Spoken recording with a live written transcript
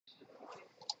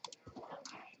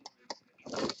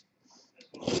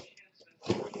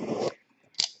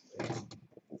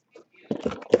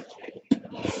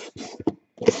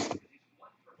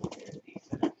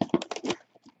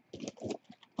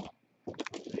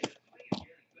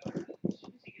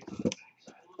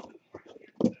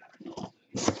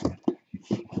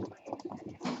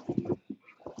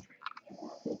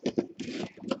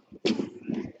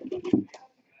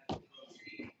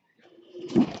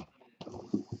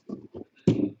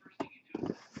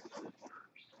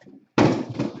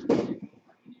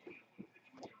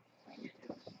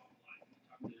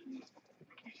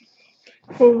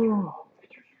Oh.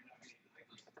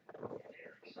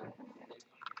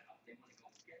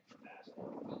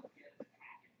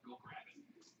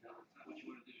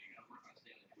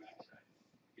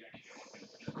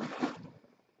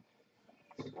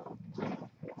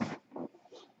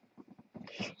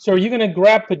 So are you going to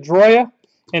grab Pedroia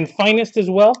and Finest as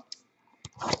well?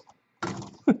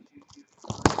 As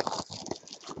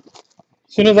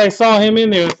soon as I saw him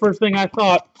in there, the first thing I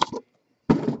thought,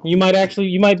 you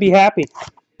might be happy.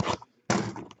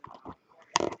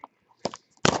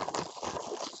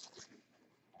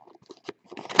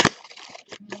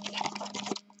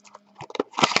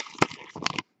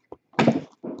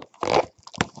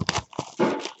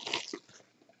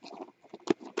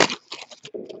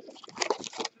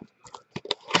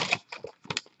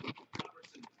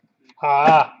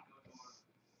 Ah,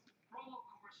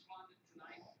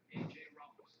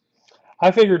 I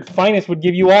figured Finest would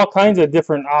give you all kinds of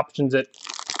different options at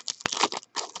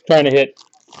trying to hit.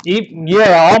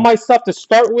 Yeah, all my stuff to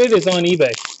start with is on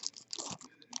eBay.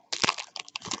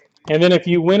 And then if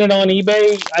you win it on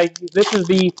eBay, this is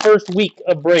the first week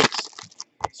of breaks.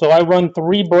 So I run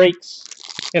 3 breaks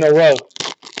in a row.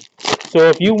 So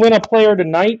if you win a player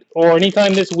tonight or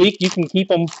anytime this week, you can keep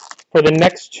them for the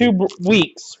next 2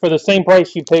 weeks for the same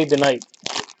price you paid tonight.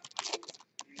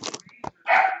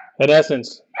 In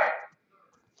essence,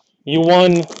 you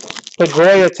won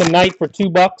Pedroia tonight for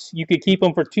 $2. You could keep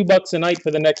them for $2 a night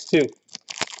for the next 2.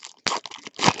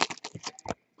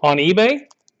 On eBay,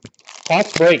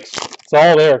 Fox breaks. It's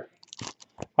all there.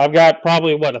 I've got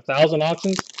probably, 1,000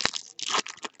 auctions?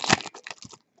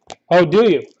 Oh, do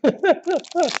you?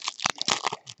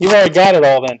 You already got it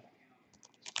all then.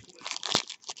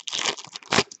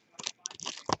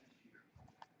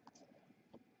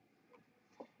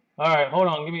 All right, hold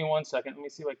on. Give me 1 second. Let me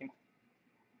see if I can.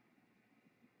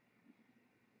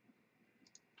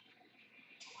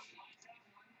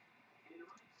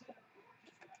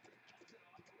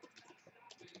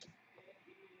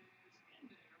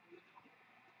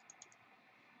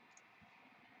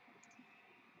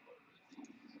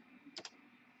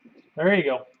 There you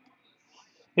go.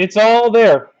 It's all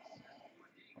there.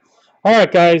 All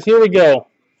right, guys, here we go.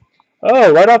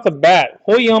 Oh, right off the bat,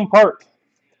 Hoi Young Park.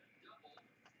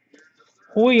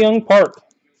 Hoi Young Park.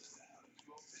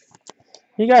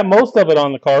 He got most of it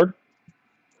on the card.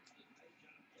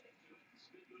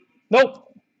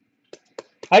 Nope.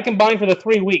 I combined for the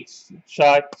 3 weeks,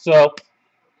 Shy. So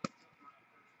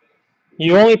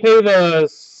you only pay the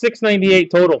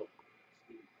 $6.98 total.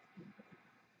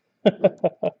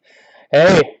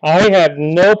 Hey, I have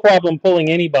no problem pulling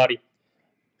anybody.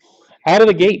 Out of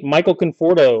the gate, Michael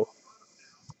Conforto.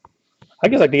 I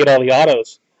guess I could get all the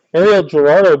autos. Ariel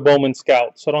Gerardo Bowman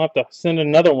Scout, so I don't have to send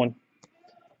another one.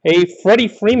 A Freddie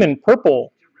Freeman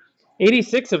Purple,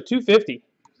 86 of 250.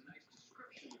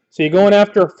 So you're going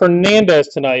after Fernandez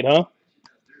tonight, huh?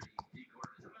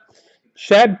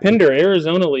 Chad Pinder,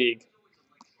 Arizona League.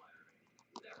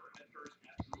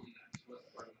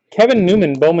 Kevin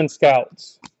Newman, Bowman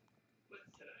Scouts.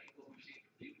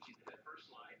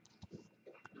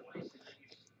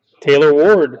 Taylor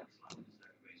Ward,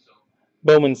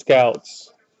 Bowman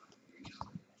Scouts.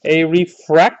 A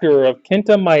refractor of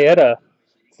Kenta Maeda,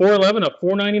 411 of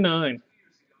 499.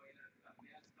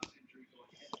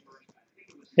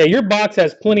 Yeah, your box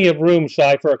has plenty of room,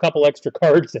 Shy, for a couple extra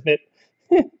cards in it.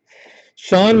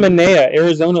 Sean Manea,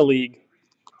 Arizona League.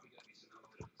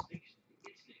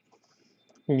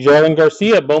 Jarlin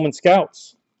Garcia, Bowman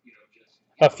Scouts.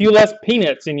 A few less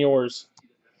peanuts in yours.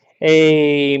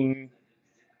 A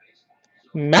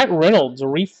Matt Reynolds,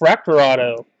 refractor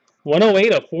auto,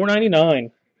 108 of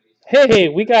 499. Hey,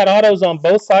 we got autos on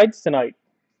both sides tonight.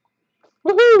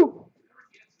 Woohoo!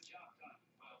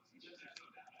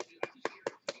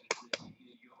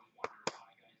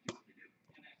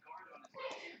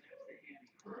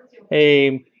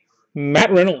 A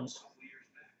Matt Reynolds.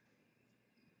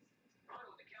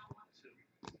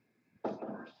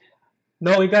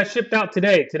 No, it got shipped out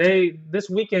today. This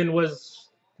weekend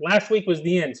last week was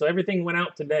the end, so everything went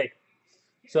out today.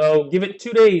 So give it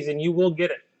 2 days and you will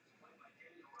get it.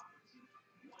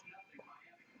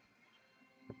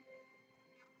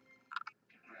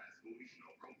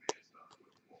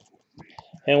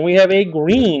 And we have a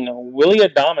green Willie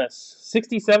Adames,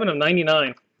 67 of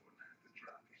 99.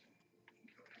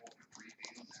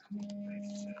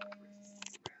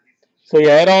 So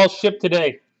yeah, it all shipped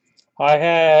today.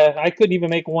 I couldn't even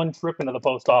make one trip into the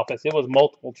post office. It was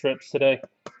multiple trips today.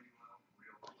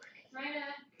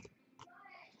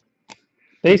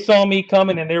 They saw me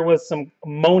coming and there was some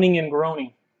moaning and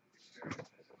groaning.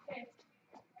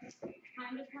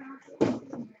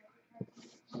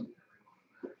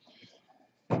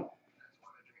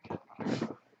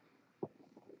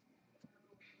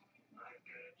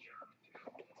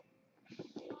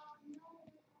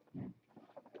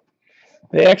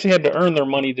 They actually had to earn their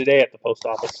money today at the post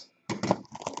office.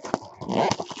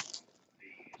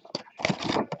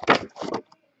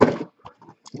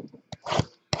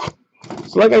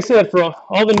 So like I said, for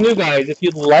all the new guys, if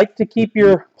you'd like to keep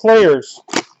your players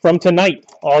from tonight,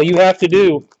 all you have to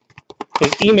do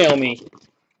is email me.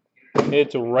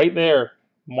 It's right there.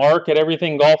 Mark at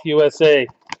Everything Golf USA.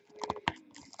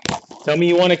 Tell me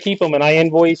you want to keep them, and I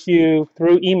invoice you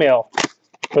through email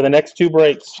for the next 2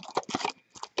 breaks.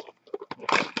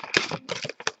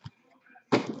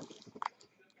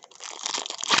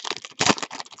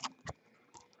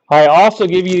 I also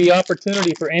give you the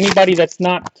opportunity for anybody that's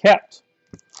not kept.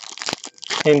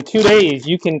 In 2 days,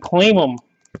 you can claim them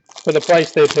for the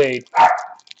price they paid.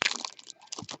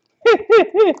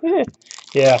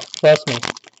 Yeah, trust me.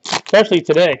 Especially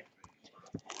today.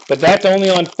 But that's only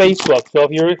on Facebook. So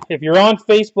if you're on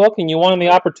Facebook and you want the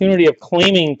opportunity of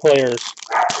claiming players,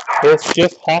 it's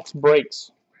just Hawks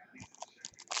Breaks.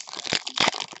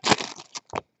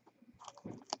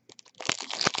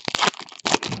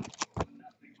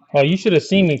 Oh, you should have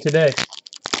seen me today.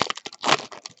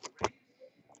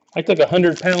 I took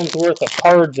 100 pounds worth of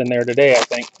cards in there today, I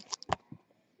think.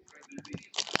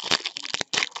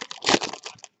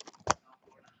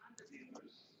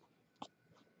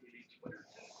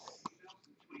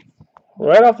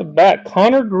 Right off the bat,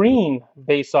 Connor Green,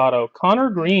 base auto. Connor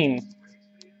Green.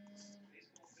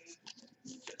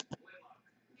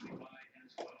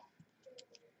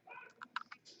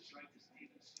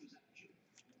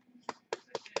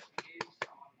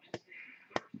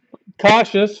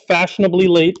 Cautious, fashionably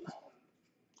late.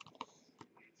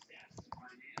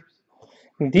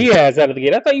 Diaz out of the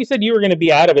gate. I thought you said you were going to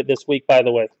be out of it this week, by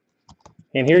the way.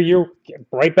 And here you're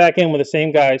right back in with the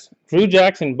same guys. Drew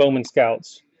Jackson, Bowman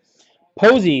Scouts.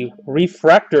 Posey,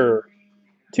 Refractor.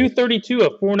 232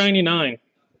 of 499.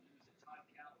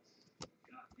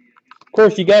 Of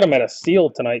course, you got him at a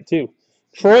steal tonight, too.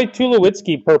 Troy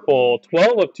Tulowitzki, Purple. 12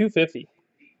 of 250.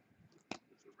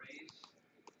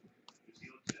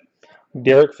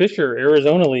 Derek Fisher,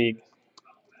 Arizona League.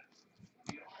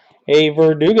 A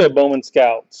Verduga, Bowman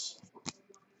Scouts.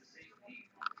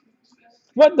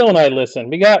 What don't I listen?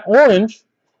 We got orange.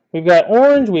 We've got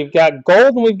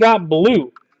gold, and we've got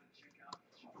blue.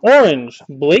 Orange,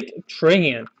 Blake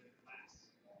Trahan.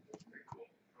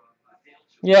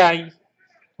 Yeah,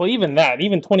 well, even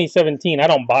 2017, I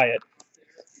don't buy it.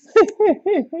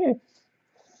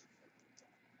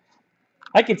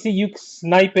 I could see you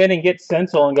snipe in and get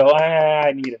Sensible and go,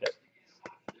 I needed it.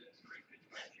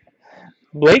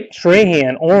 Blake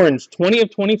Trahan, orange, 20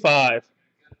 of 25.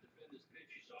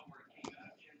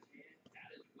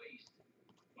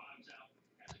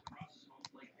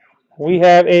 We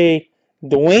have a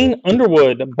Dwayne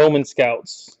Underwood, Bowman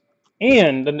Scouts.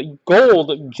 And the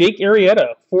gold, Jake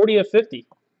Arrieta, 40 of 50.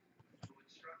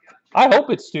 I hope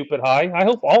it's stupid high. I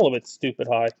hope all of it's stupid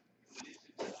high.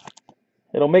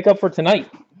 It'll make up for tonight.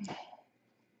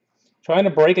 Trying to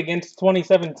break against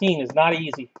 2017 is not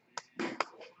easy.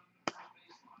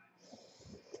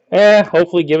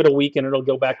 Hopefully give it a week and it'll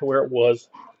go back to where it was.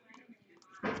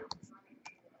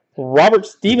 Robert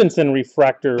Stevenson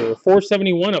Refractor,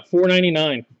 471 of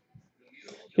 499.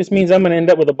 This means I'm going to end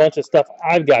up with a bunch of stuff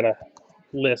I've got to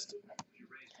list.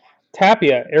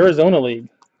 Tapia, Arizona League.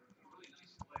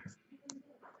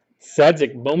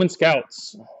 Sadzik, Bowman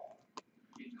Scouts.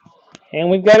 And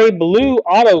we've got a blue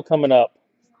auto coming up.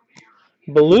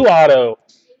 Blue auto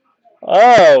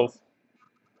of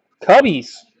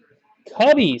Cubbies.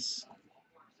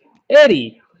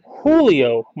 Eddie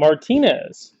Julio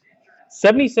Martinez.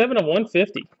 77 of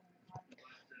 150.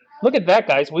 Look at that,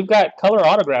 guys. We've got color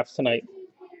autographs tonight.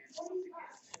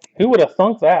 Who would have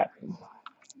thunk that?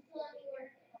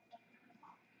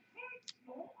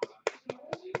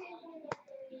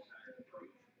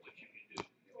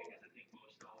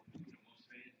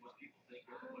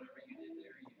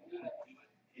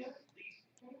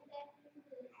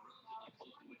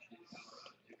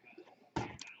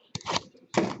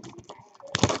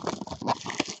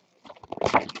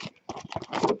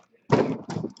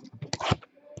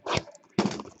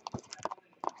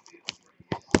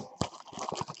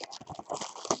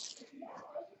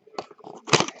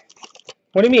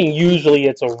 What do you mean, usually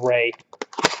it's a Ray?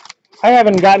 I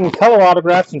haven't gotten color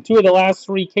autographs in 2 of the last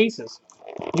 3 cases.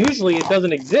 Usually it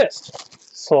doesn't exist.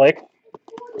 Slick.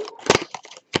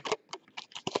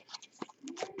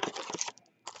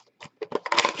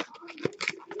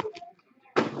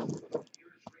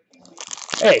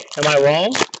 Hey, am I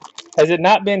wrong? Has it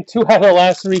not been 2 out of the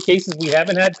last 3 cases we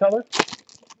haven't had color?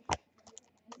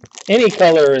 Any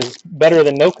color is better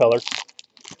than no color.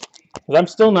 I'm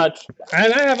still not,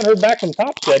 and I haven't heard back from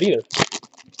Topps yet either.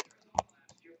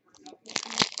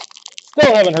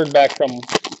 Still haven't heard back from,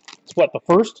 what, the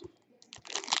first?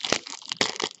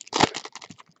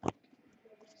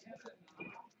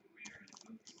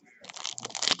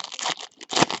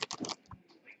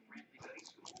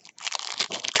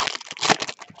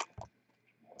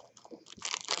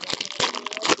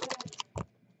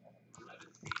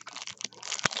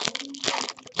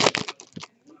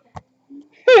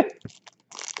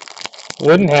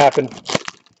 Wouldn't happen.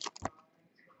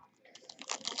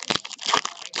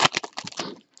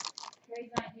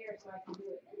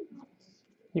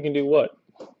 You can do what?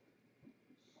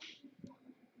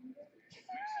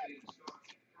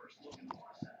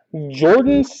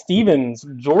 Jordan Stevens.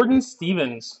 Jordan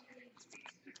Stevens.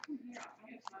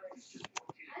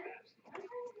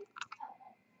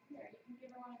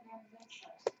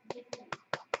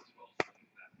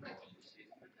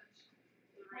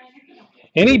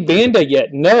 Any Banda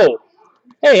yet? No.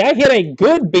 Hey, I hit a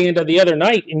good Banda the other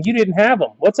night, and you didn't have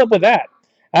them. What's up with that?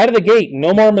 Out of the gate,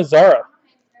 no more Mazzara.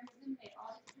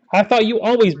 I thought you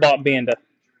always bought Banda.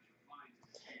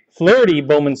 Flaherty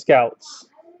Bowman Scouts.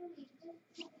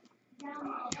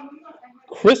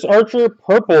 Chris Archer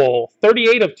Purple.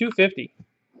 38 of 250.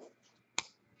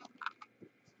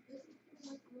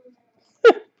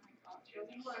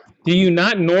 Do you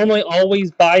not normally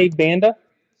always buy Banda?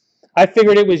 I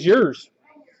figured it was yours.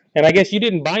 And I guess you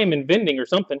didn't buy them in vending or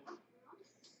something.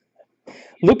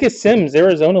 Lucas Sims,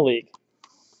 Arizona League.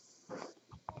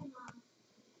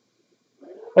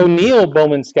 O'Neill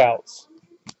Bowman Scouts.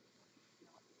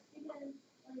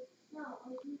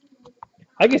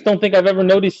 I just don't think I've ever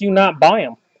noticed you not buy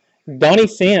them. Donnie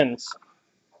Sands,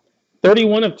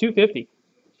 31 of 250.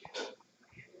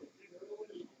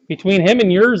 Between him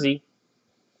and Yerzy,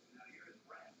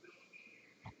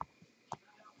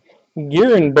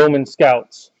 Gearin Bowman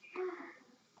Scouts.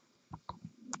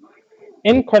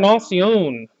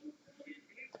 Encarnacion,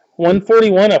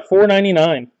 141 of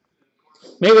 499.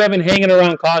 Maybe I've been hanging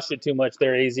around Kasha too much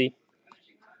there, AZ.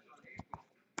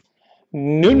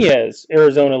 Nunez,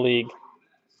 Arizona League.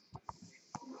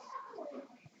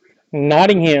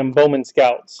 Nottingham Bowman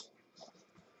Scouts.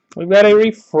 We've got a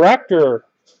refractor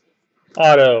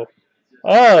auto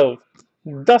of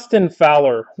Dustin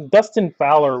Fowler. Dustin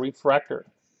Fowler refractor.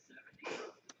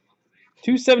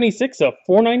 276 of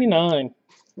 499.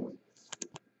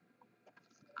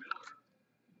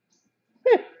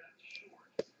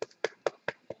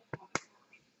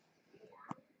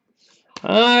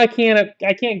 I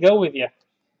can't go with you.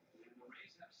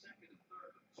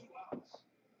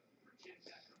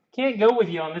 Can't go with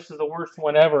you on this is the worst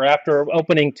one ever after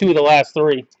opening 2 of the last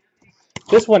 3.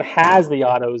 This one has the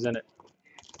autos in it.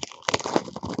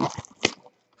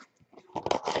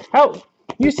 How?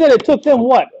 You said it took them,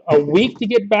 what, a week to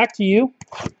get back to you?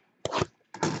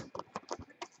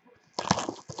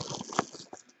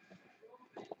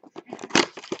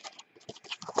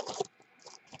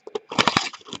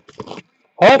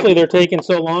 Hopefully they're taking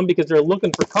so long because they're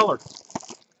looking for color.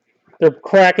 They're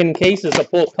cracking cases to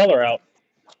pull color out.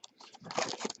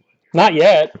 Not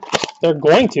yet. They're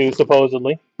going to,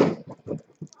 supposedly.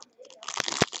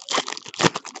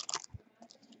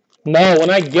 No, when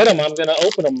I get them, I'm going to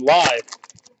open them live.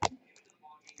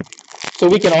 So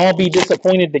we can all be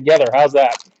disappointed together. How's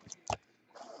that?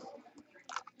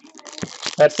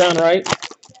 That sound right?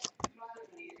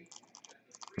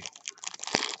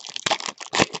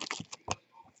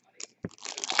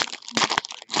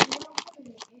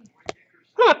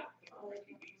 Huh.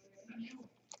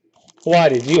 Why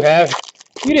did you have?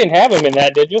 You didn't have him in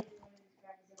that, did you?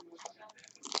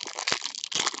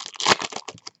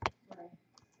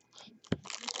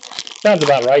 Sounds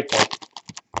about right, though.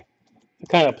 The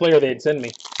kind of player they'd send me.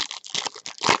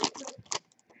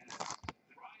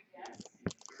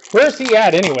 Where's he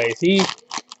at, anyways? He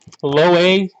low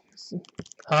A,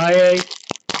 high A? Is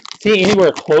he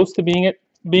anywhere close to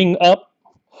being up?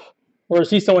 Or is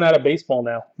he someone out of baseball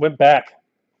now? Went back.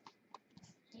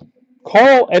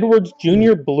 Carl Edwards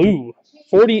Jr. Blue,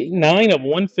 49 of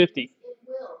 150.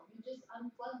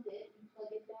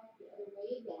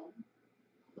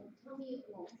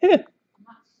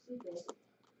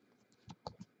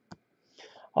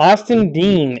 Austin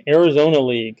Dean, Arizona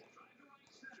League.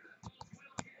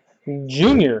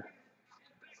 Junior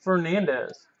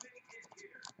Fernandez.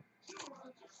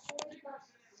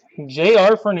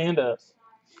 J.R. Fernandez.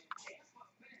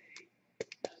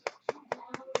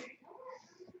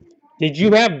 Did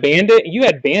you have Banda? You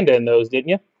had Banda in those, didn't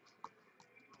you?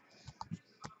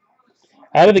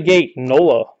 Out of the gate,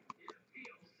 Nola.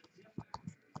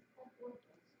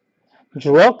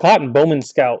 Jarrell Cotton, Bowman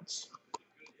Scouts.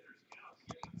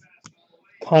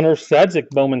 Connor Sadzik,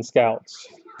 Bowman Scouts.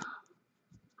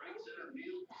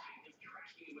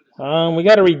 We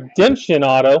got a redemption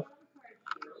auto.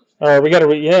 Or we got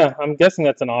a yeah, I'm guessing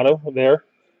that's an auto there.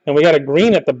 And we got a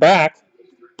green at the back.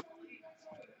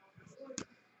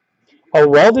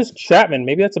 Aroldis Chapman.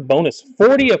 Maybe that's a bonus.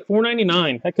 40 of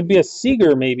 499. That could be a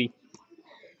Seager maybe.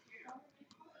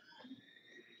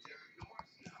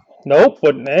 Nope,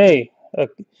 but hey,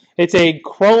 it's a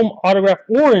chrome autograph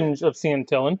orange of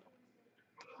Santillan.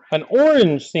 An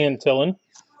orange Santillan.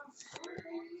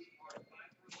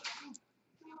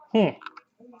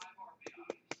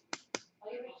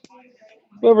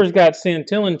 Whoever's got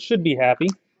Santillan should be happy.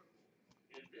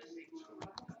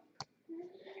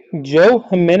 Joe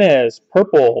Jimenez,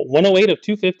 purple, 108 of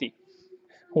 250.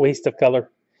 Waste of color.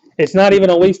 It's not even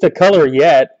a waste of color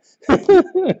yet.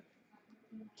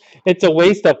 It's a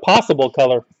waste of possible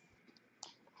color.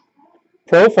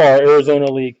 Profar, Arizona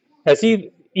League. Has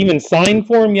he even signed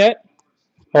for him yet?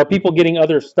 Or are people getting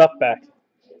other stuff back?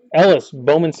 Ellis,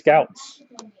 Bowman Scouts.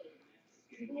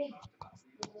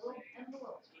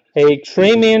 A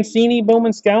Trey Mancini,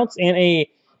 Bowman Scouts, and a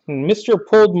Mr.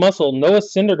 Pulled Muscle, Noah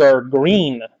Syndergaard,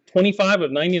 green, 25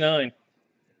 of 99.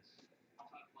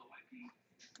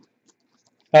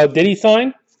 Did he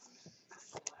sign?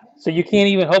 So you can't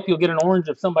even hope you'll get an orange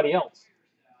of somebody else.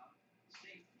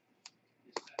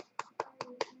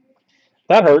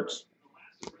 That hurts.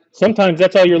 Sometimes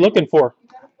that's all you're looking for,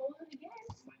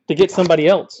 to get somebody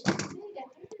else.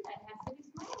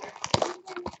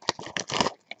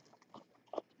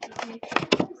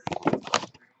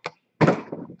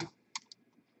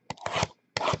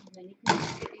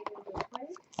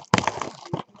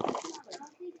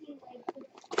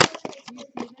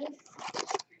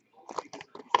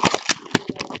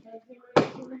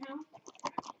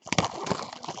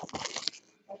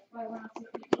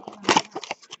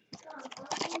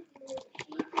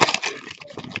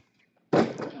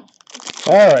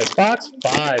 All right, box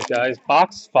 5, guys.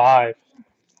 Box 5.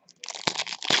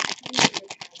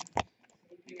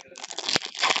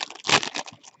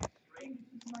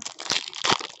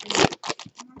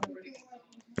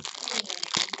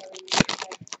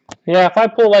 Yeah, if I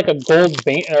pull like a gold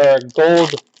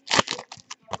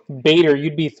Bader,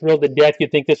 you'd be thrilled to death.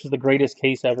 You'd think this was the greatest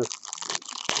case ever.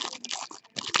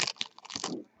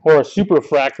 Or a super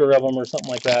fractor of them or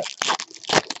something like that.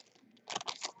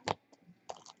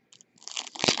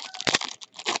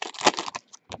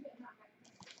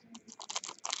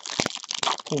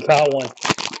 Got one.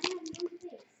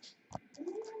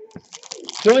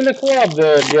 Join the club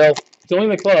there, Gil. Join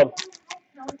the club.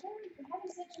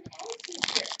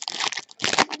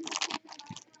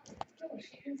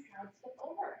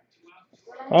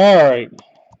 All right.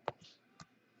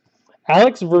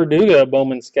 Alex Verduga,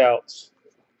 Bowman Scouts.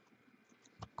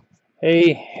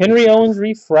 A Henry Owens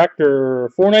refractor,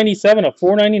 497 of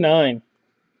 499.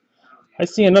 I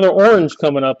see another orange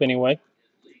coming up anyway.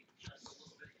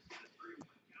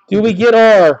 Do we get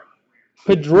our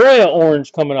Pedroia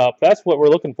orange coming up? That's what we're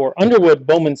looking for. Underwood,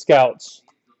 Bowman Scouts.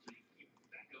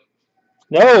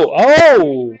 No.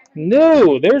 Oh,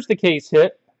 no. There's the case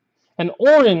hit. An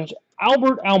orange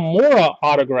Albert Almora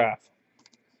autograph.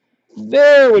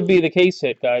 There would be the case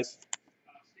hit, guys.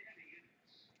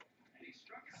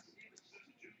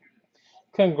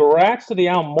 Congrats to the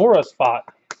Almora spot.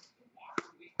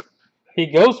 He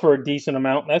goes for a decent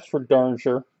amount, that's for darn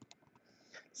sure.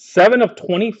 7 of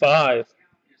 25.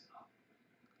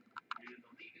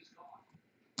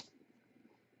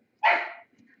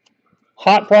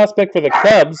 Hot prospect for the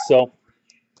Cubs, so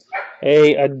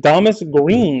a Adamas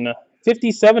Green,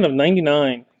 57 of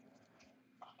 99.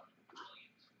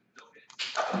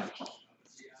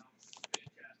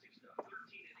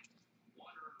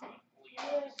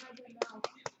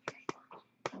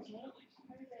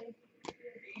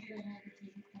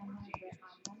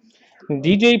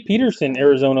 DJ Peterson,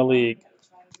 Arizona League.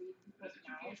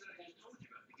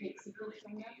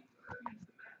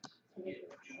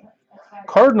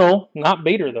 Cardinal, not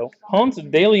Bader though. Ponce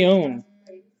de Leon.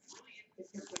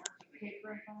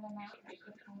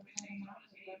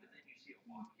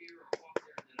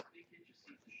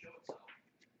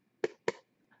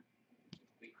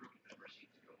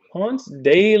 Ponce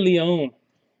de Leon.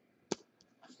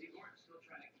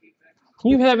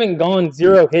 You haven't gone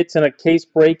 0 hits in a case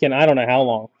break in I don't know how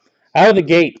long. Out of the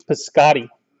gate, Piscotti.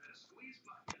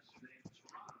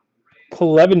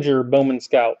 Clevenger, Bowman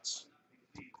Scouts.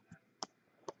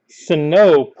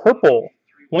 Sano, purple,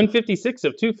 156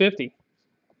 of 250.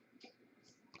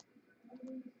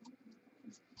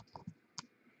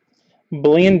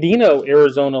 Blandino,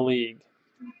 Arizona League.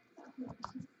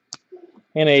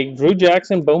 And a Drew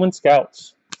Jackson, Bowman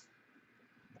Scouts.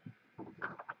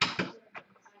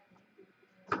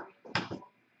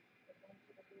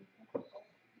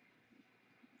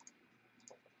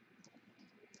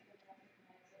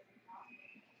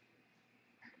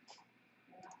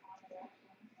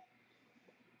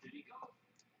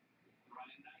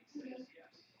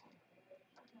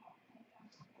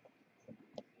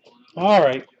 All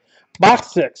right.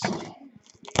 Box 6.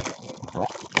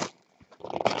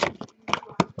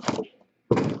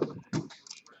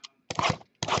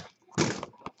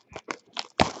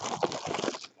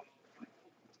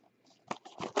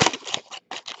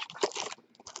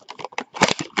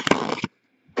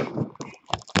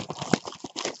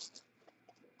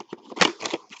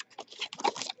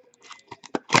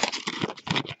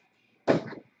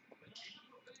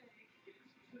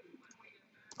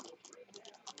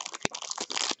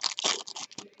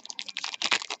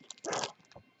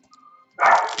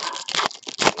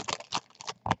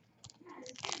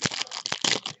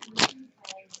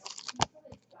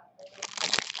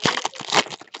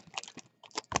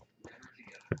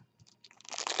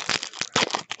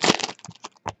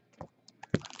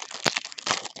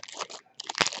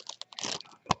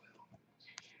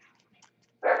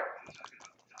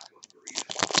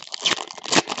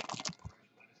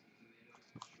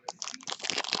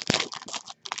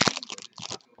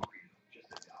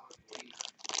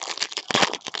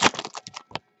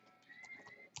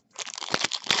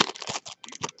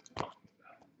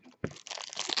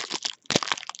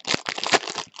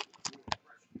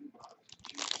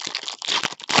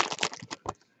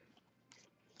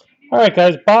 All right,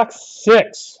 guys. Box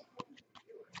 6.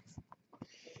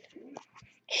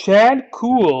 Chad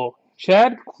Cool.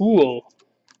 Chad Cool.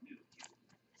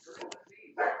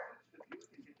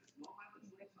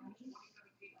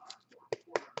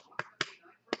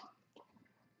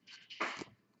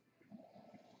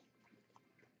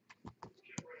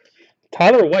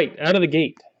 Tyler White out of the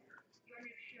gate.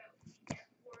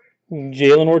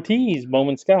 Jalen Ortiz,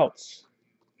 Bowman Scouts.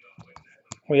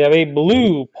 We have a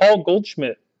blue Paul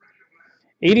Goldschmidt.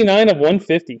 89 of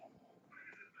 150.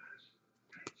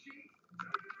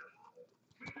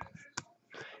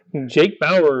 Jake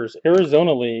Bowers,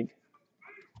 Arizona League.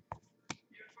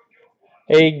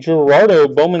 A Gerardo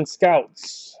Bowman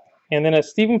Scouts. And then a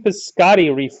Stephen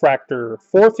Piscotty refractor.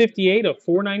 458 of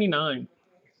 499.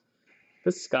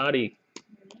 Piscotty.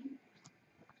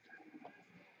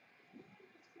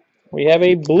 We have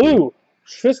a blue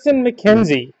Tristan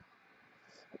McKenzie.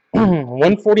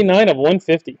 149 of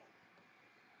 150.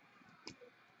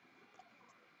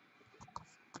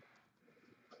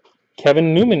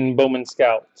 Kevin Newman Bowman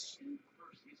Scouts.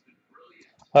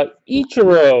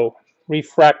 Ichiro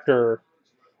refractor.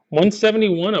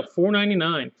 171 of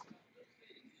 499.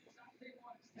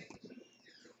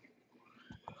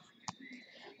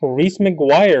 Reese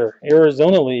McGuire,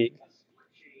 Arizona League.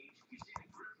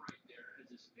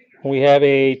 We have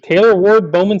a Taylor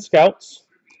Ward Bowman Scouts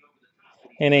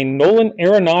and a Nolan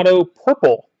Arenado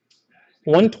purple.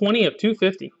 120 of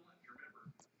 250.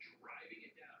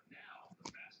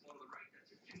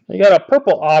 We got a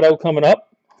purple auto coming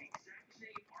up.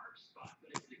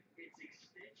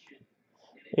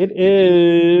 It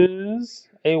is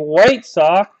a White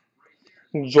Sox,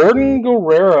 Jordan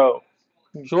Guerrero.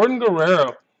 Jordan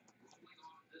Guerrero.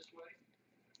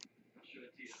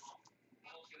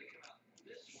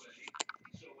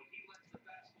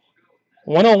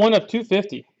 101 of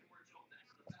 250.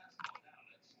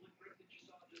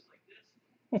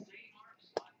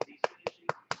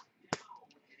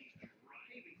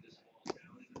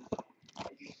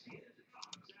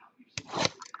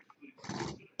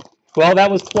 Well,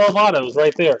 that was 12 autos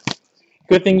right there.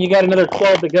 Good thing you got another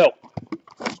 12 to go.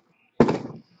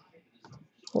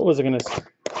 What was I going to say?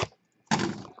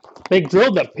 They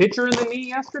drilled the pitcher in the knee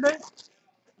yesterday?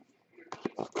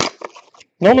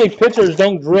 Normally pitchers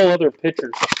don't drill other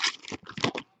pitchers.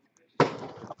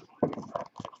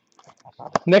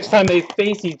 Next time they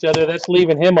face each other, that's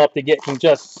leaving him up to getting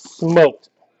just smoked.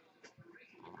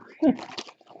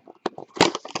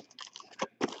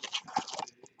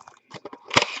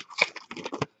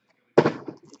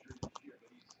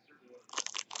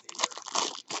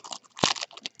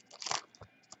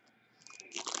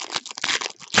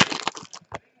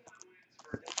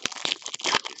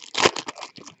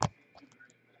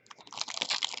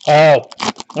 Oh,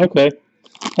 okay.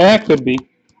 That could be.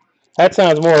 That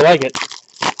sounds more like it.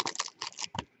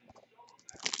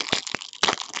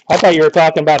 I thought you were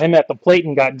talking about him at the plate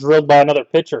and got drilled by another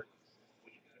pitcher.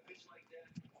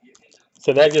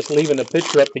 So that just leaving the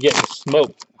pitcher up to getting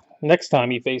smoked next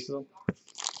time he faces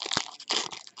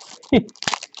him.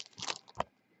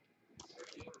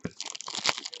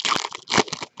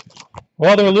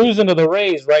 Well, they're losing to the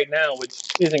Rays right now, which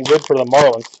isn't good for the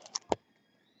Marlins.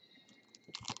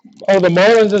 Oh, the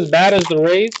Marlins as bad as the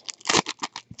Rays?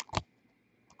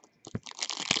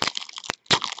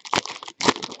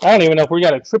 I don't even know if we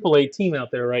got a AAA team out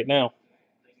there right now.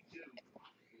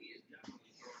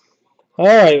 All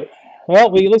right.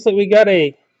 Well, looks like we got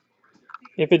a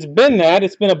If it's been that,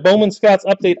 it's been a Bowman Scouts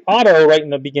Update Auto right in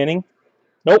the beginning.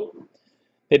 Nope.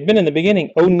 It'd been in the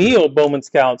beginning. O'Neal Bowman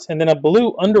Scouts. And then a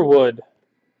blue Underwood.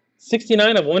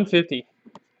 69 of 150.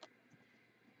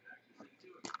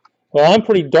 Well, I'm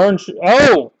pretty darn sure.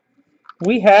 Oh!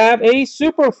 We have a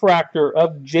Superfractor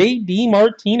of J.D.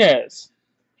 Martinez.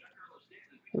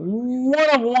 1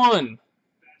 of 1.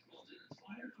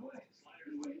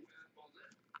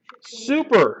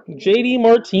 Super J.D.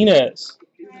 Martinez.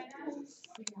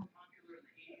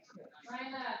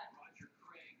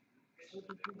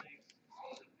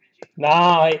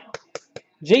 Nah,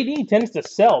 JD tends to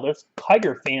sell. There's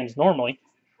Tiger fans normally.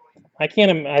 I can't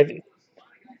imagine.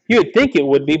 You would think it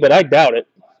would be, but I doubt it.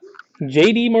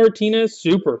 JD Martinez,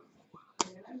 super.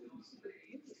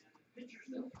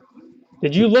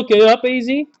 Did you look it up, AZ?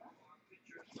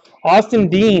 Austin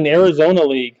Dean, Arizona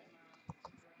League.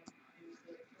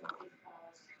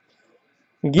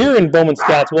 Gear in Bowman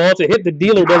Scouts. Well, it's a hit the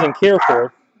dealer doesn't care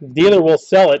for. The dealer will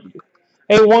sell it.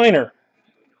 A Weiner.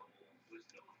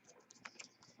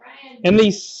 In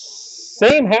the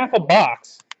same half a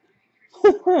box.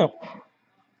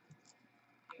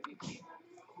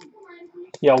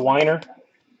 Yeah, Weiner.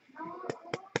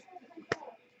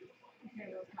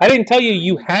 I didn't tell you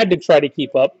you had to try to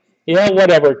keep up. Yeah,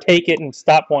 whatever. Take it and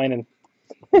stop whining.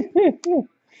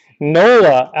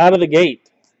 Nola out of the gate.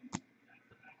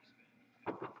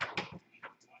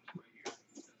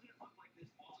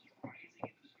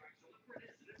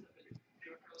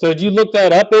 So did you look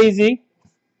that up, AZ?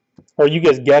 Or are you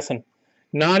guys guessing?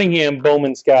 Nottingham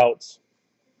Bowman Scouts.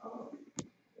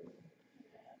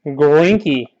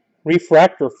 Grinky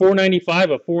Refractor,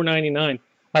 495 of 499.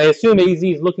 I assume AZ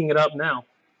is looking it up now.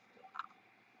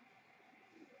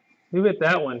 Who hit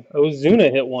that one? Ozuna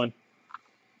hit one.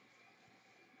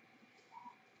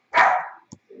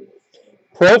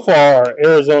 Profar,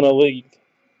 Arizona League.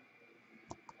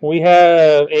 We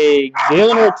have a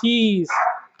Galen Ortiz,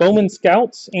 Bowman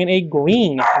Scouts, and a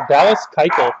green, Dallas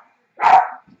Keuchel.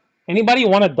 Anybody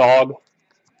want a dog?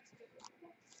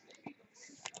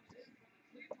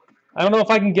 I don't know if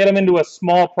I can get him into a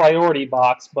small priority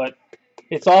box, but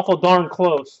it's awful darn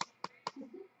close.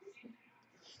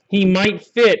 He might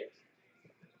fit.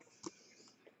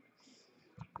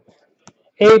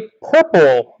 A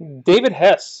purple, David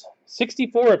Hess,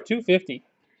 64 of 250.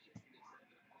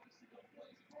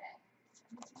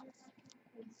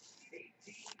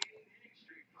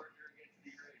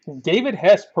 David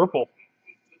Hess, purple.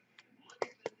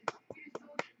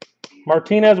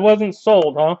 Martinez wasn't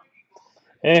sold, huh?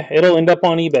 It'll end up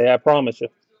on eBay, I promise you.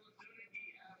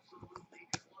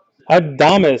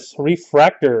 Adamas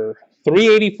Refractor,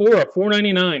 384 of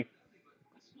 499.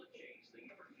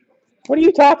 What are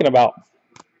you talking about?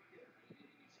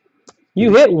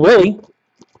 You hit Willie.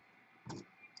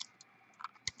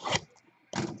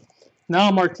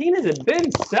 Now, Martinez has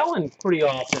been selling pretty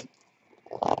often.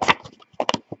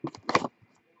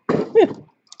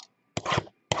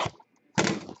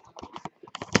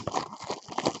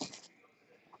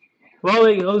 Well,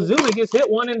 Ozuna just hit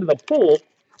one into the pool.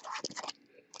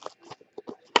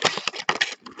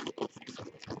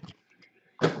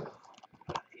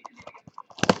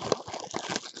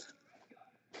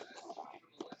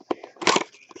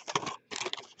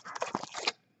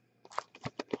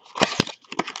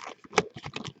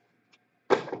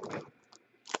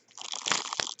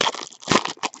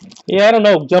 Yeah, I don't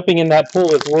know if jumping in that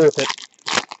pool is worth it.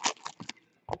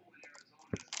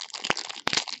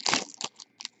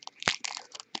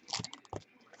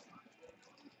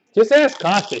 Just ask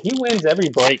Costa. He wins every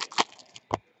break.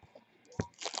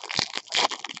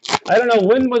 I don't know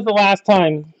when was the last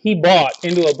time he bought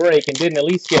into a break and didn't at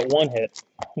least get one hit,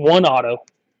 one auto.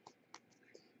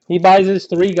 He buys his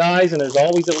 3 guys, and there's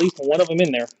always at least one of them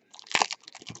in there.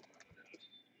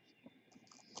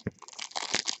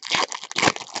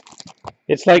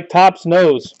 It's like Topps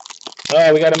knows.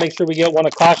 Oh, we got to make sure we get one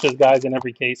of Kasha's guys in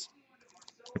every case.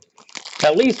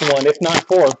 At least one, if not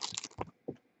 4.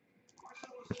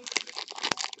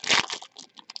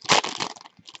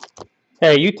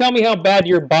 Hey, you tell me how bad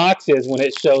your box is when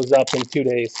it shows up in 2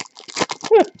 days.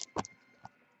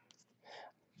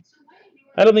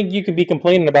 I don't think you could be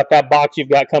complaining about that box you've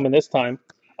got coming this time.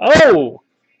 Oh,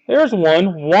 there's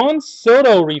one. Juan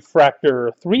Soto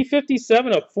Refractor,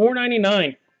 357 of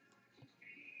 499.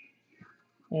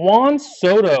 Juan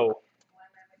Soto.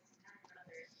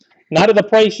 Not at the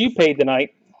price you paid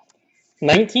tonight.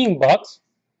 19 bucks.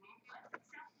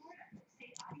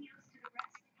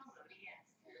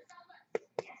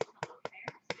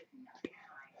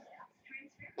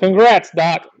 Congrats,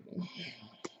 Doc.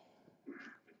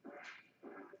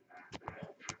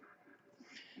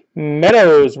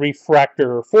 Meadows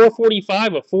refractor,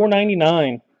 445 of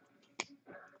 499.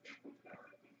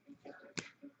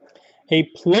 A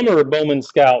Plummer Bowman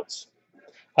Scouts.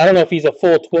 I don't know if he's a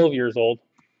full 12 years old.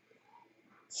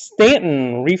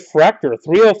 Stanton refractor,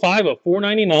 305 of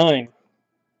 499.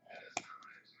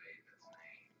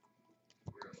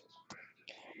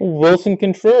 Wilson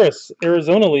Contreras,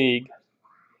 Arizona League.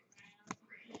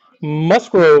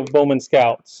 Musgrove Bowman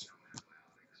Scouts.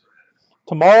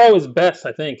 Tomorrow is best,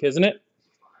 I think, isn't it?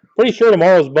 Pretty sure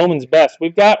tomorrow's Bowman's best.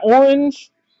 We've got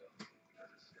orange.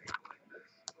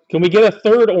 Can we get a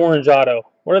third orange auto?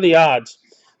 What are the odds?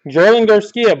 Jarlin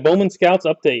Garcia, Bowman Scouts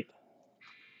update.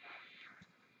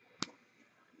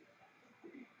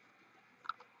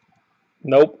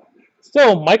 Nope.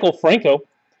 Still Michael Franco.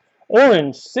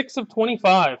 Orange, 6 of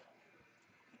 25.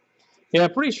 Yeah,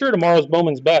 I'm pretty sure tomorrow's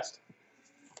Bowman's best.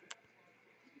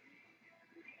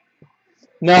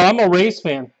 No, I'm a Rays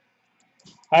fan.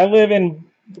 I live in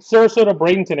Sarasota,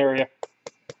 Bradenton area.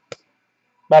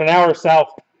 About an hour south.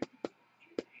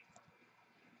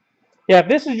 Yeah, if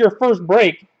this is your first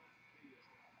break.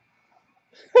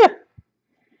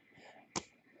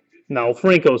 No,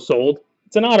 Franco sold.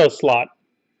 It's an auto slot.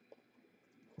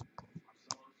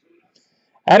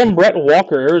 Adam Brett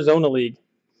Walker, Arizona League.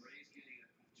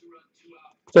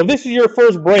 So if this is your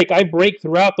first break, I break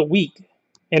throughout the week.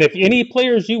 And if any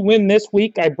players you win this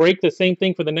week, I break the same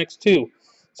thing for the next two.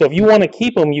 So if you want to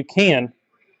keep them, you can.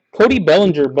 Cody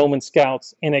Bellinger, Bowman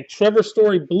Scouts, and a Trevor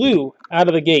Story Blue out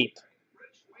of the gate.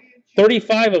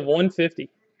 35 of 150.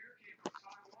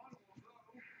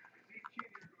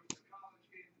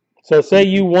 So say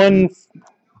you won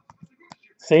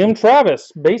Sam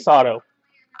Travis, base auto.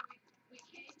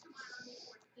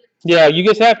 Yeah, you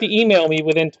just have to email me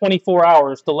within 24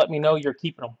 hours to let me know you're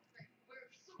keeping them.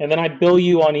 And then I bill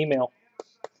you on email.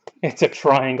 It's a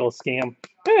triangle scam.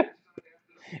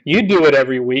 You do it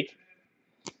every week.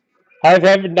 I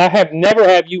have never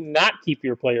had you not keep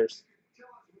your players.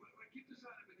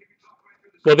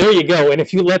 Well, there you go. And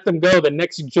if you let them go, the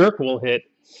next jerk will hit.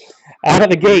 Out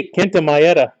of the gate, Kenta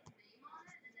Maeda.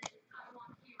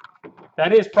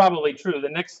 That is probably true. The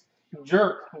next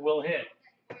jerk will hit.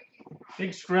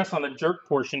 Big stress on the jerk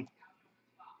portion.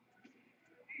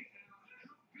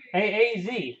 Hey, AZ.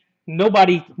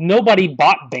 Nobody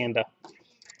bought Banda.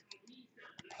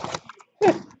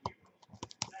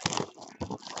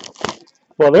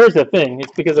 Well, there's the thing.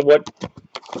 It's because of what.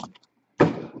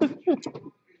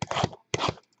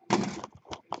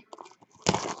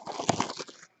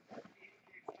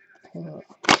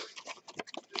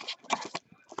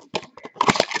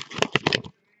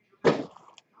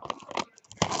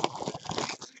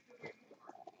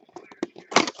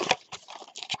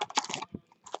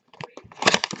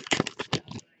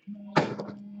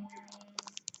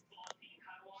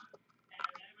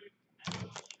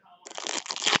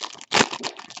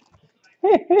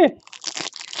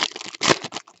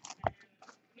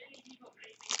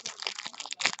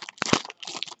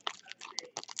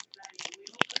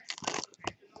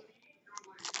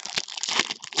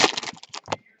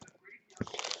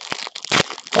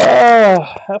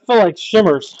 I feel like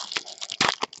shimmers.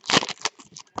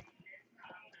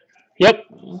 Yep.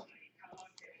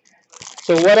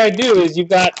 So what I do is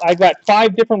I've got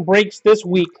 5 different breaks this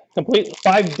week, complete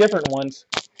 5 different ones,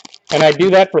 and I do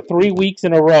that for 3 weeks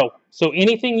in a row. So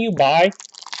anything you buy,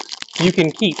 you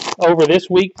can keep over this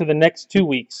week to the next 2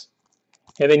 weeks,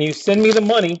 and then you send me the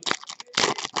money,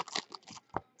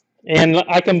 and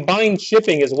I combine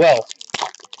shipping as well.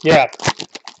 Yeah.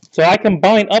 So I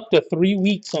combine up to 3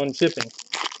 weeks on shipping.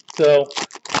 So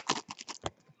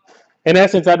in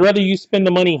essence, I'd rather you spend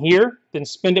the money here than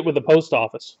spend it with the post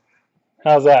office.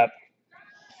 How's that?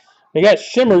 They got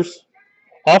shimmers,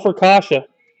 offer Kasha,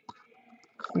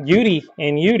 Yudi,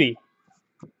 and Yudi.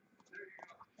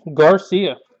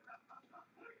 Garcia.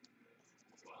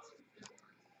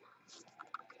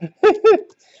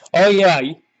 Oh, yeah.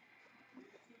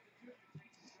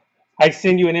 I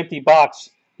send you an empty box.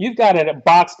 You've got a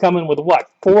box coming with what?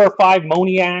 4 or 5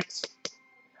 Moniacs?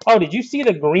 Oh, did you see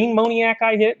the green Moniac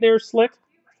I hit there, Slick?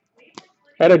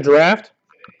 At a draft?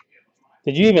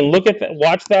 Did you even look at that?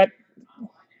 Watch that?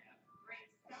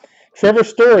 Trevor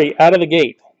Story out of the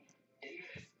gate.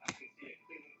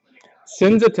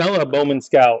 Senzatella Bowman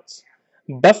Scouts.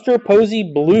 Buster Posey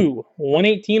Blue,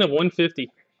 118 of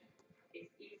 150.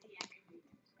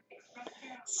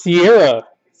 Sierra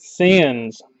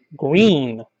Sands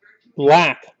Green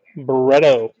Black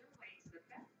Barreto.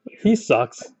 He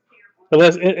sucks.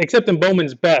 Except in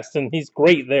Bowman's best, and he's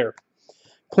great there.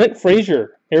 Clint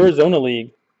Frazier, Arizona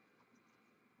League.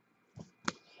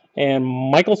 And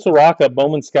Michael Soraka,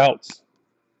 Bowman Scouts.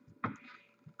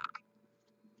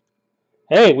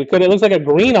 Hey, we could. It looks like a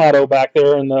green auto back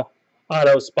there in the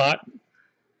auto spot.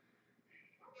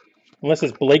 Unless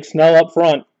it's Blake Snell up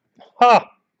front.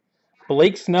 Ha!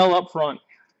 Blake Snell up front.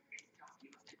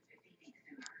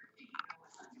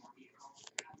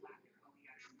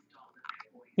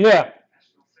 Yeah.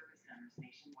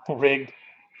 Rigged.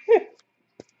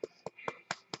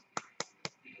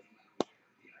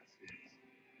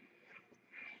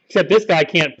 Except this guy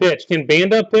can't pitch. Can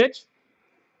Banda pitch?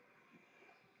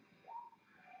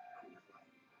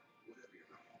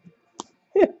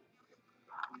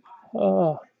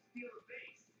 uh,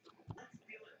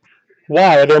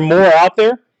 why? Are there more out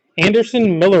there?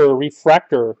 Anderson Miller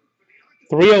refractor.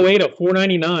 308 of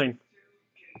 499.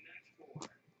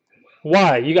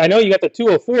 Why? I know you got the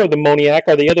 204 of the Moniac.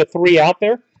 Are the other three out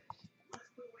there?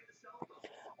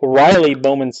 Riley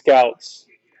Bowman Scouts.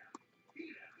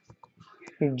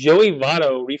 Joey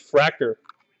Votto refractor.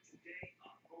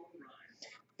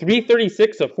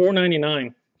 336 of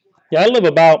 499. Yeah, I live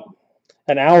about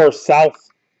an hour south,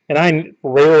 and I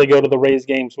rarely go to the Rays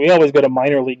games. We always go to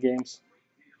minor league games.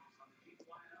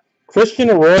 Christian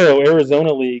Arroyo,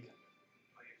 Arizona League.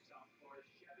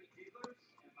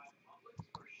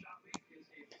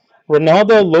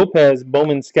 Ronaldo Lopez,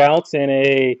 Bowman Scouts, and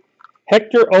a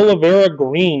Hector Oliveira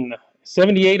Green,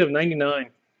 78 of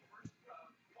 99.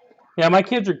 Yeah, my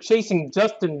kids are chasing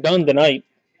Justin Dunn tonight.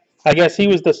 I guess he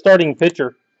was the starting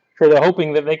pitcher, so they're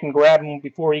hoping that they can grab him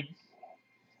before he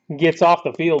gets off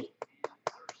the field.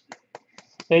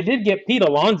 They did get Pete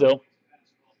Alonso.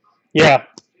 Yeah.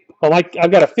 Well,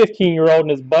 I've got a 15-year-old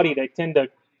and his buddy. They tend to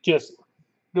just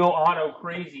go auto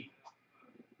crazy.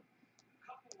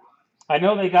 I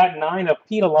know they got 9 of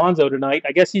Pete Alonso tonight.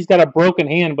 I guess he's got a broken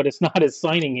hand, but it's not his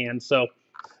signing hand. So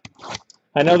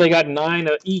I know they got 9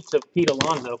 of each of Pete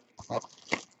Alonso.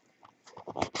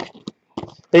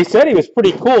 They said he was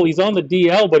pretty cool. He's on the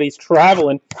DL, but he's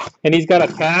traveling, and he's got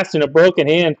a cast and a broken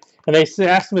hand. And they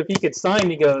asked him if he could sign.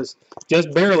 He goes,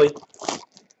 just barely.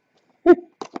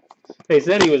 They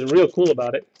said he was real cool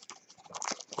about it.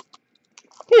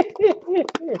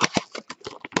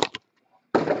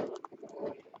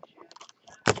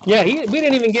 Yeah, we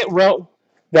didn't even get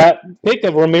that pick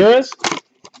of Ramirez.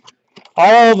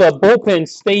 All the bullpen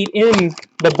stayed in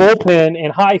the bullpen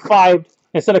and high-fived.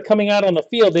 Instead of coming out on the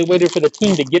field, they waited for the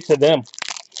team to get to them.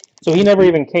 So he never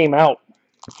even came out.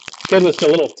 Kid was a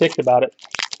little ticked about it.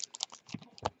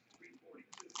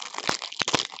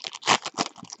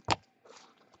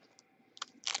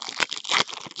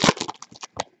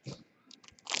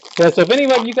 Yeah, so if any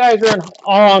of you guys are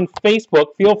on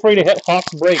Facebook, feel free to hit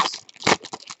Hawks Breaks.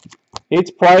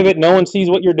 It's private. No one sees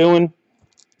what you're doing,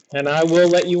 and I will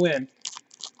let you in.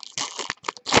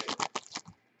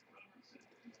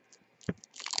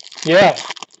 Yeah.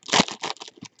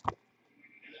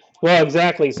 Well,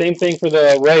 exactly. Same thing for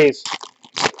the Rays.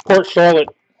 Port Charlotte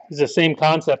is the same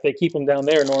concept. They keep them down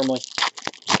there normally.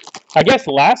 I guess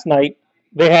last night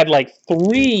they had like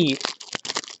 3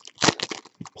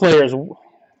 players.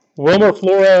 Wilmer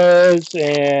Flores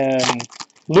and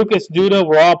Lucas Duda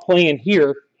were all playing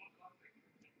here,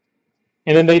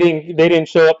 and then they didn't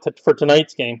show up for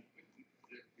tonight's game.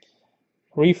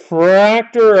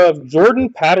 Refractor of Jordan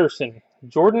Patterson.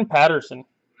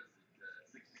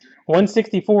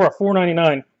 164 of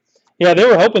 499. Yeah, they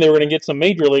were hoping they were going to get some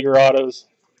major leaguer autos.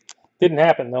 Didn't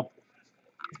happen though.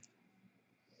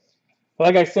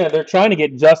 Like I said, they're trying to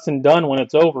get Justin Dunn when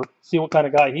it's over. See what kind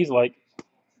of guy he's like.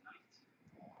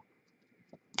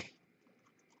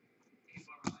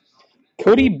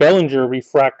 Cody Bellinger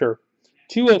refractor.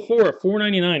 204 of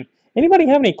 499. Anybody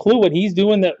have any clue what he's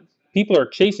doing that people are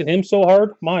chasing him so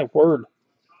hard? My word.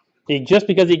 Just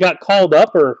because he got called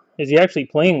up, or is he actually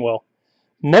playing well?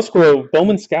 Musgrove,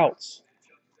 Bowman Scouts.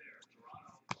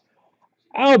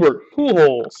 Albert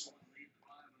Pujols.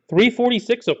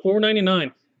 346 of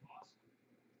 499.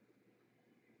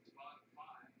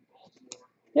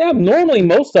 Yeah, normally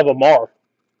most of them are.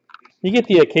 You get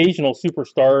the occasional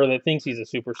superstar that thinks he's a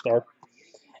superstar.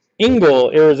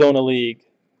 Engel, Arizona League.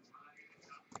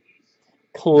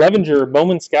 Clevenger,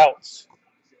 Bowman Scouts.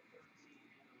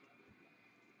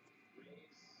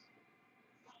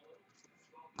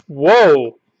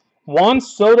 Whoa. Juan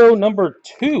Soto, number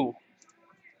 2.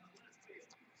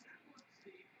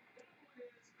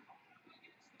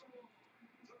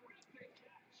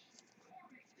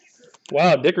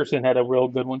 Wow, Dickerson had a real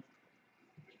good one.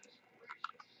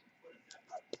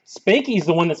 Spanky's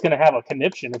the one that's going to have a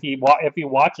conniption if he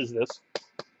watches this.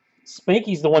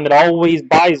 Spanky's the one that always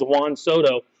buys Juan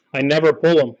Soto. I never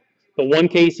pull him. The one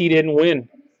case he didn't win.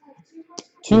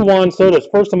 2 Juan Sotos.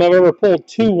 First time I've ever pulled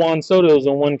 2 Juan Sotos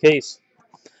in one case.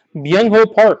 Byung Ho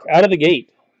Park out of the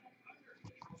gate.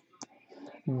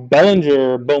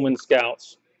 Bellinger Bowman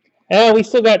Scouts. And we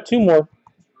still got two more.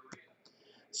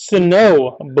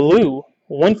 Sano Blue,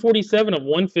 147 of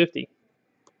 150.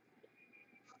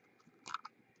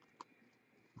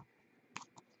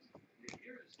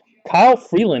 Kyle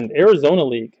Freeland, Arizona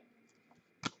League.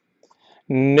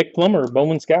 Nick Plummer,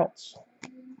 Bowman Scouts.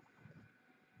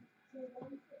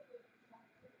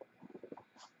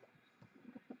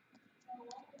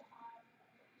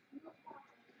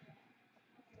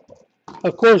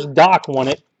 Of course, Doc won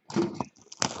it.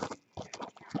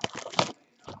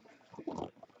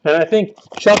 And I think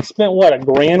Chuck spent, what,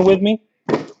 $1,000 with me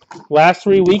last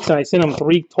 3 weeks, and I sent him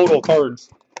 3 total cards.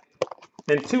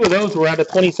 And 2 of those were out of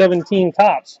 2017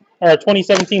 Tops, or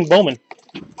 2017 Bowman.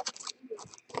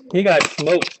 He got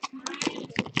smoked.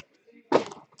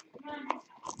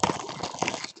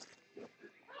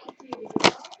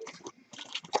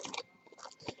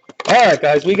 All right,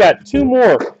 guys, we got 2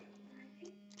 more.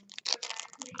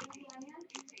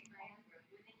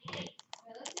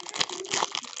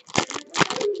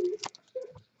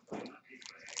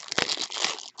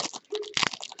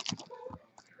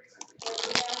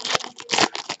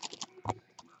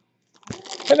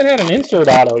 Haven't had an insert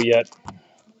auto yet.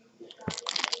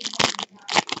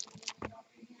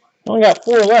 Only got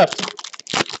 4 left.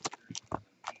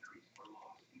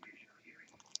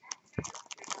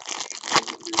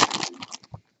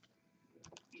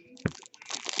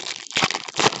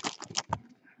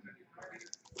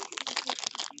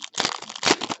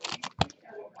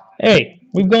 Hey,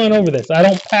 we've gone over this. I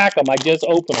don't pack them. I just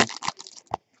open them.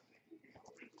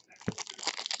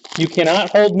 You cannot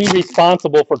hold me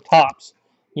responsible for Tops.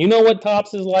 You know what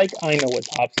Tops is like. I know what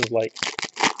Tops is like.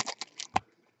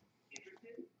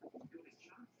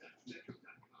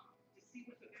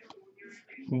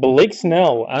 Blake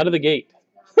Snell out of the gate.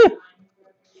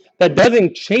 That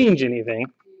doesn't change anything.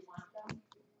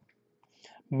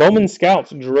 Bowman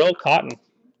Scouts, Jarrell Cotton.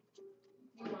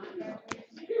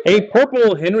 A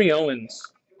purple Henry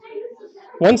Owens.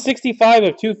 165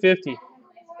 of 250.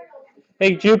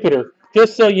 Hey, Jupiter,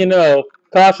 just so you know,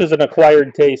 Kosh is an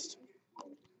acquired taste.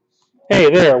 Hey,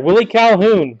 there, Willie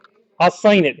Calhoun. I'll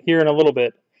sign it here in a little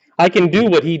bit. I can do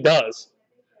what he does.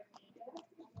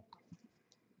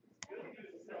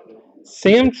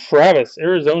 Sam Travis,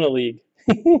 Arizona League.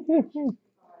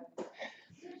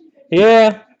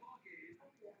 Yeah,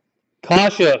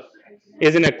 Kasha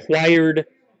is an acquired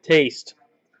taste.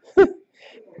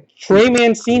 Trey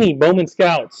Mancini, Bowman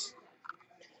Scouts.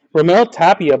 Ramel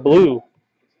Tapia, Blue.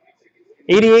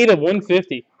 88 of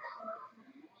 150.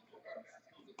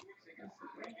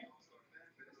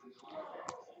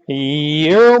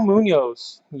 Yero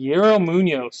Munoz. Yero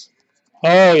Munoz.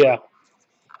 Oh, yeah.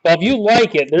 Well, if you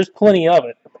like it, there's plenty of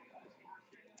it.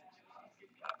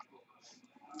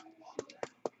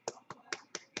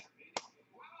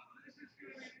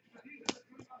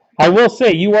 I will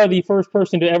say, you are the first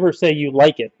person to ever say you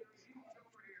like it.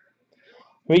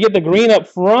 We get the green up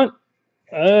front.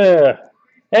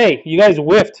 Hey, you guys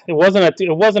whiffed. It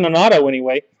wasn't an auto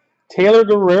anyway. Taylor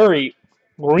Guerreri,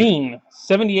 green,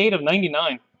 78 of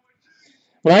 99.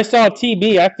 When I saw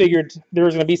TB, I figured there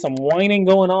was going to be some whining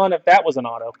going on if that was an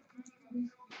auto.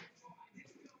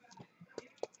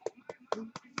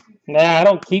 Nah, I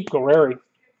don't keep Guerreri.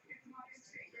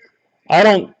 I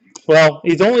don't. Well,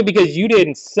 it's only because you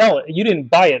didn't sell it. You didn't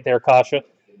buy it there, Kasha.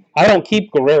 I don't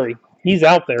keep Guerreri. He's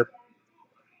out there.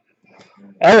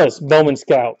 Ellis, Bowman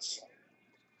Scouts.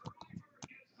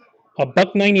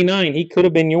 $1.99. He could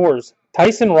have been yours.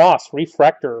 Tyson Ross,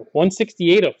 refractor,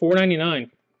 168 of 499.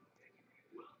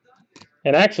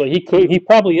 And actually, he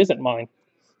probably isn't mine.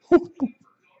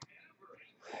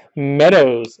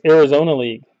 Meadows, Arizona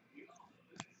League.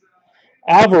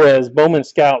 Alvarez, Bowman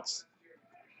Scouts.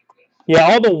 Yeah,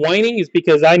 all the whining is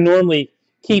because I normally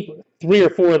keep 3 or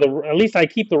 4 of the. At least I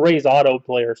keep the Rays auto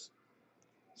players.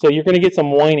 So you're going to get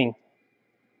some whining.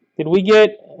 Did we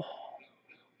get?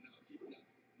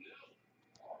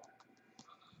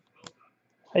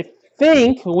 I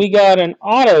think we got an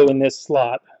auto in this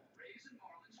slot.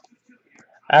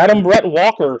 Adam Brett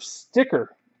Walker,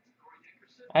 sticker.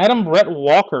 Adam Brett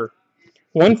Walker,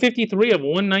 153 of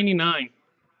 199.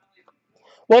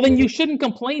 Well, then you shouldn't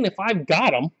complain if I've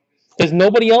got them, because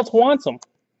nobody else wants them.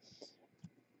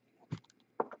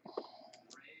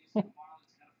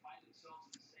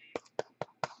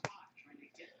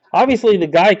 Obviously, the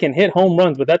guy can hit home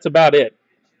runs, but that's about it.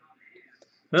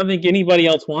 I don't think anybody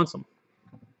else wants them.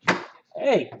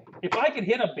 Hey, if I could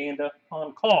hit a Banda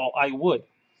on call, I would.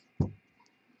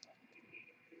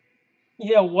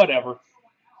 Yeah, whatever.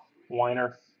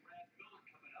 Whiner.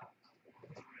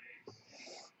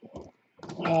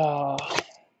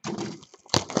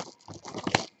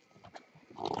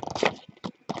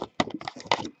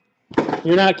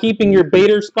 You're not keeping your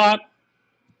Bader spot?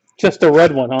 Just a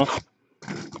red one, huh?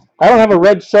 I don't have a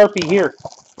red Sharpie here.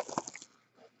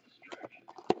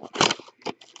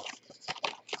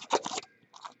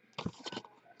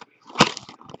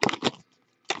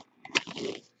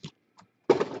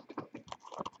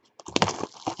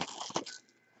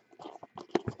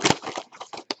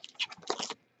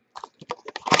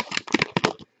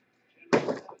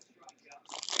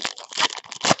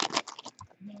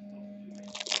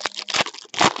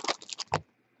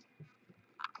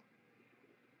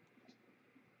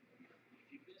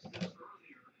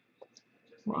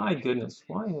 My goodness,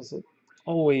 why is it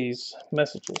always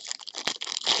messages?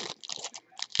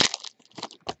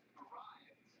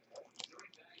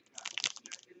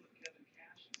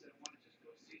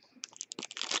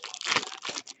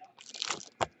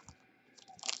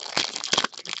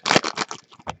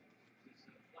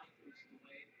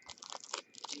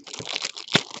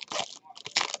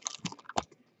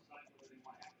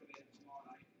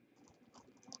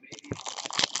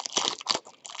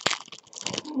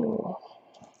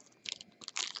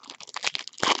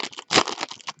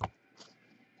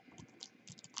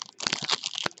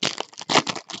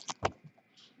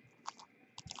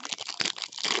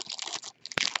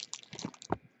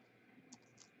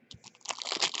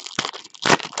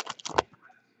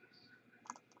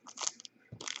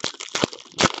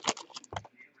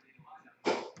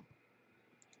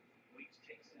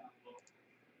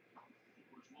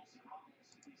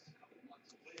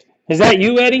 Is that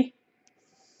you, Eddie?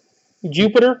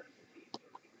 Jupiter?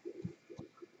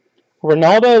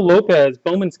 Ronaldo Lopez,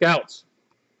 Bowman Scouts.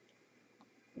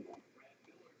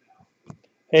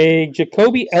 A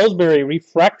Jacoby Ellsbury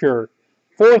Refractor,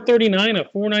 439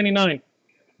 of 499.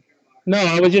 No,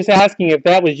 I was just asking if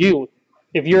that was you,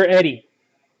 if you're Eddie.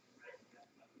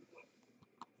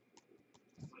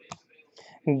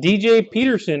 DJ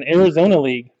Peterson, Arizona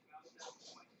League.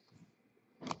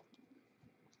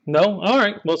 No? All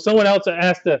right. Well, someone else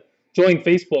asked to join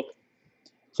Facebook,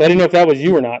 so I didn't know if that was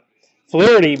you or not.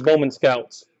 Flaherty, Bowman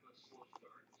Scouts.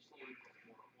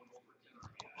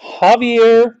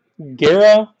 Javier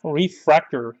Guerra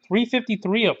Refractor,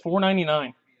 353 of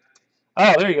 499.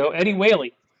 Oh, there you go. Eddie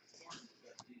Whaley.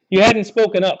 You hadn't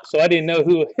spoken up, so I didn't know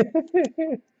who.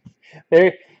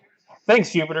 There.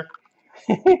 Thanks, Jupiter.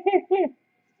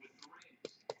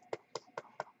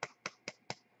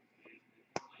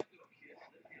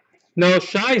 No,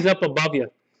 Shy's up above you.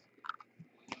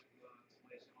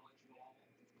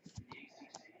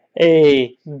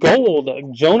 A gold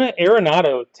Jonah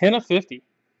Arenado, 10 of 50.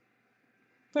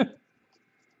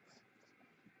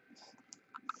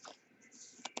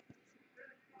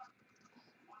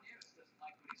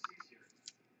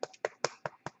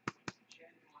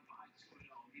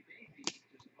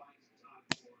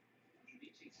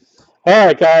 All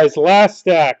right, guys, last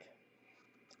stack.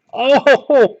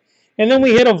 Oh, and then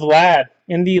we hit a Vlad.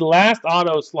 In the last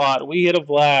auto slot, we hit a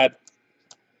Vlad.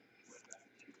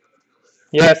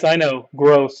 Yes, I know.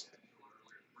 Gross.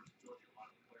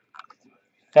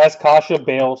 That's Kasha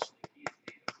Bales.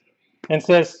 And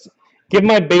says, give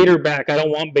my Bader back. I don't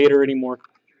want Bader anymore.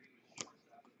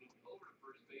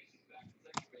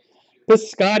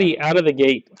 Piscotti out of the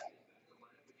gate.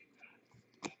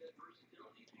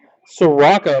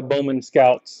 Soraka Bowman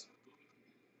Scouts.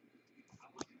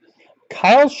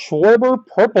 Kyle Schwarber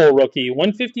purple rookie.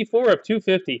 154 of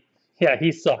 250. Yeah,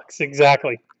 he sucks.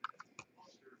 Exactly.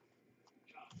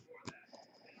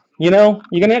 You know,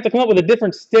 you're gonna have to come up with a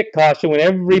different stick, Kasha, when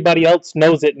everybody else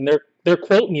knows it and they're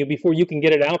quoting you before you can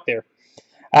get it out there.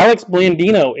 Alex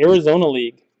Blandino, Arizona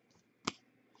League.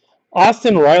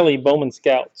 Austin Riley, Bowman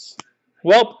Scouts.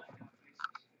 Well,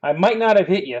 I might not have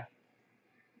hit you,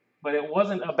 but it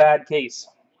wasn't a bad case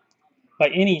by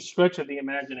any stretch of the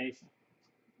imagination.